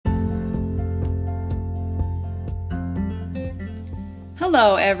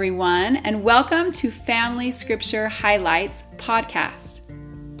Hello, everyone, and welcome to Family Scripture Highlights podcast.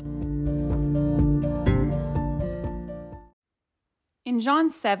 In John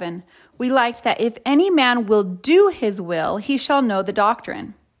 7, we liked that if any man will do his will, he shall know the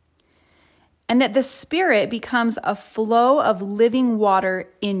doctrine, and that the Spirit becomes a flow of living water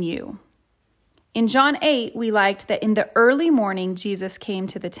in you. In John 8, we liked that in the early morning, Jesus came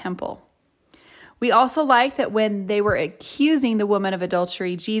to the temple. We also liked that when they were accusing the woman of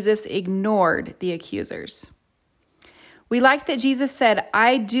adultery, Jesus ignored the accusers. We liked that Jesus said,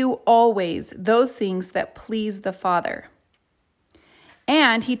 "I do always those things that please the Father."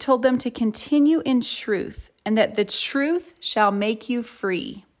 And he told them to continue in truth, and that the truth shall make you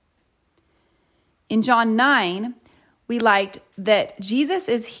free. In John 9, we liked that Jesus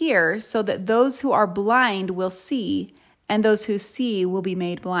is here so that those who are blind will see, and those who see will be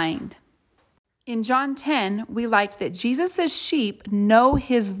made blind. In John 10, we liked that Jesus' sheep know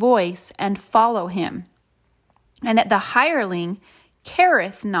his voice and follow him, and that the hireling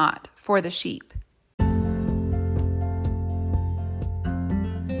careth not for the sheep.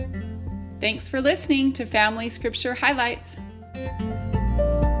 Thanks for listening to Family Scripture Highlights.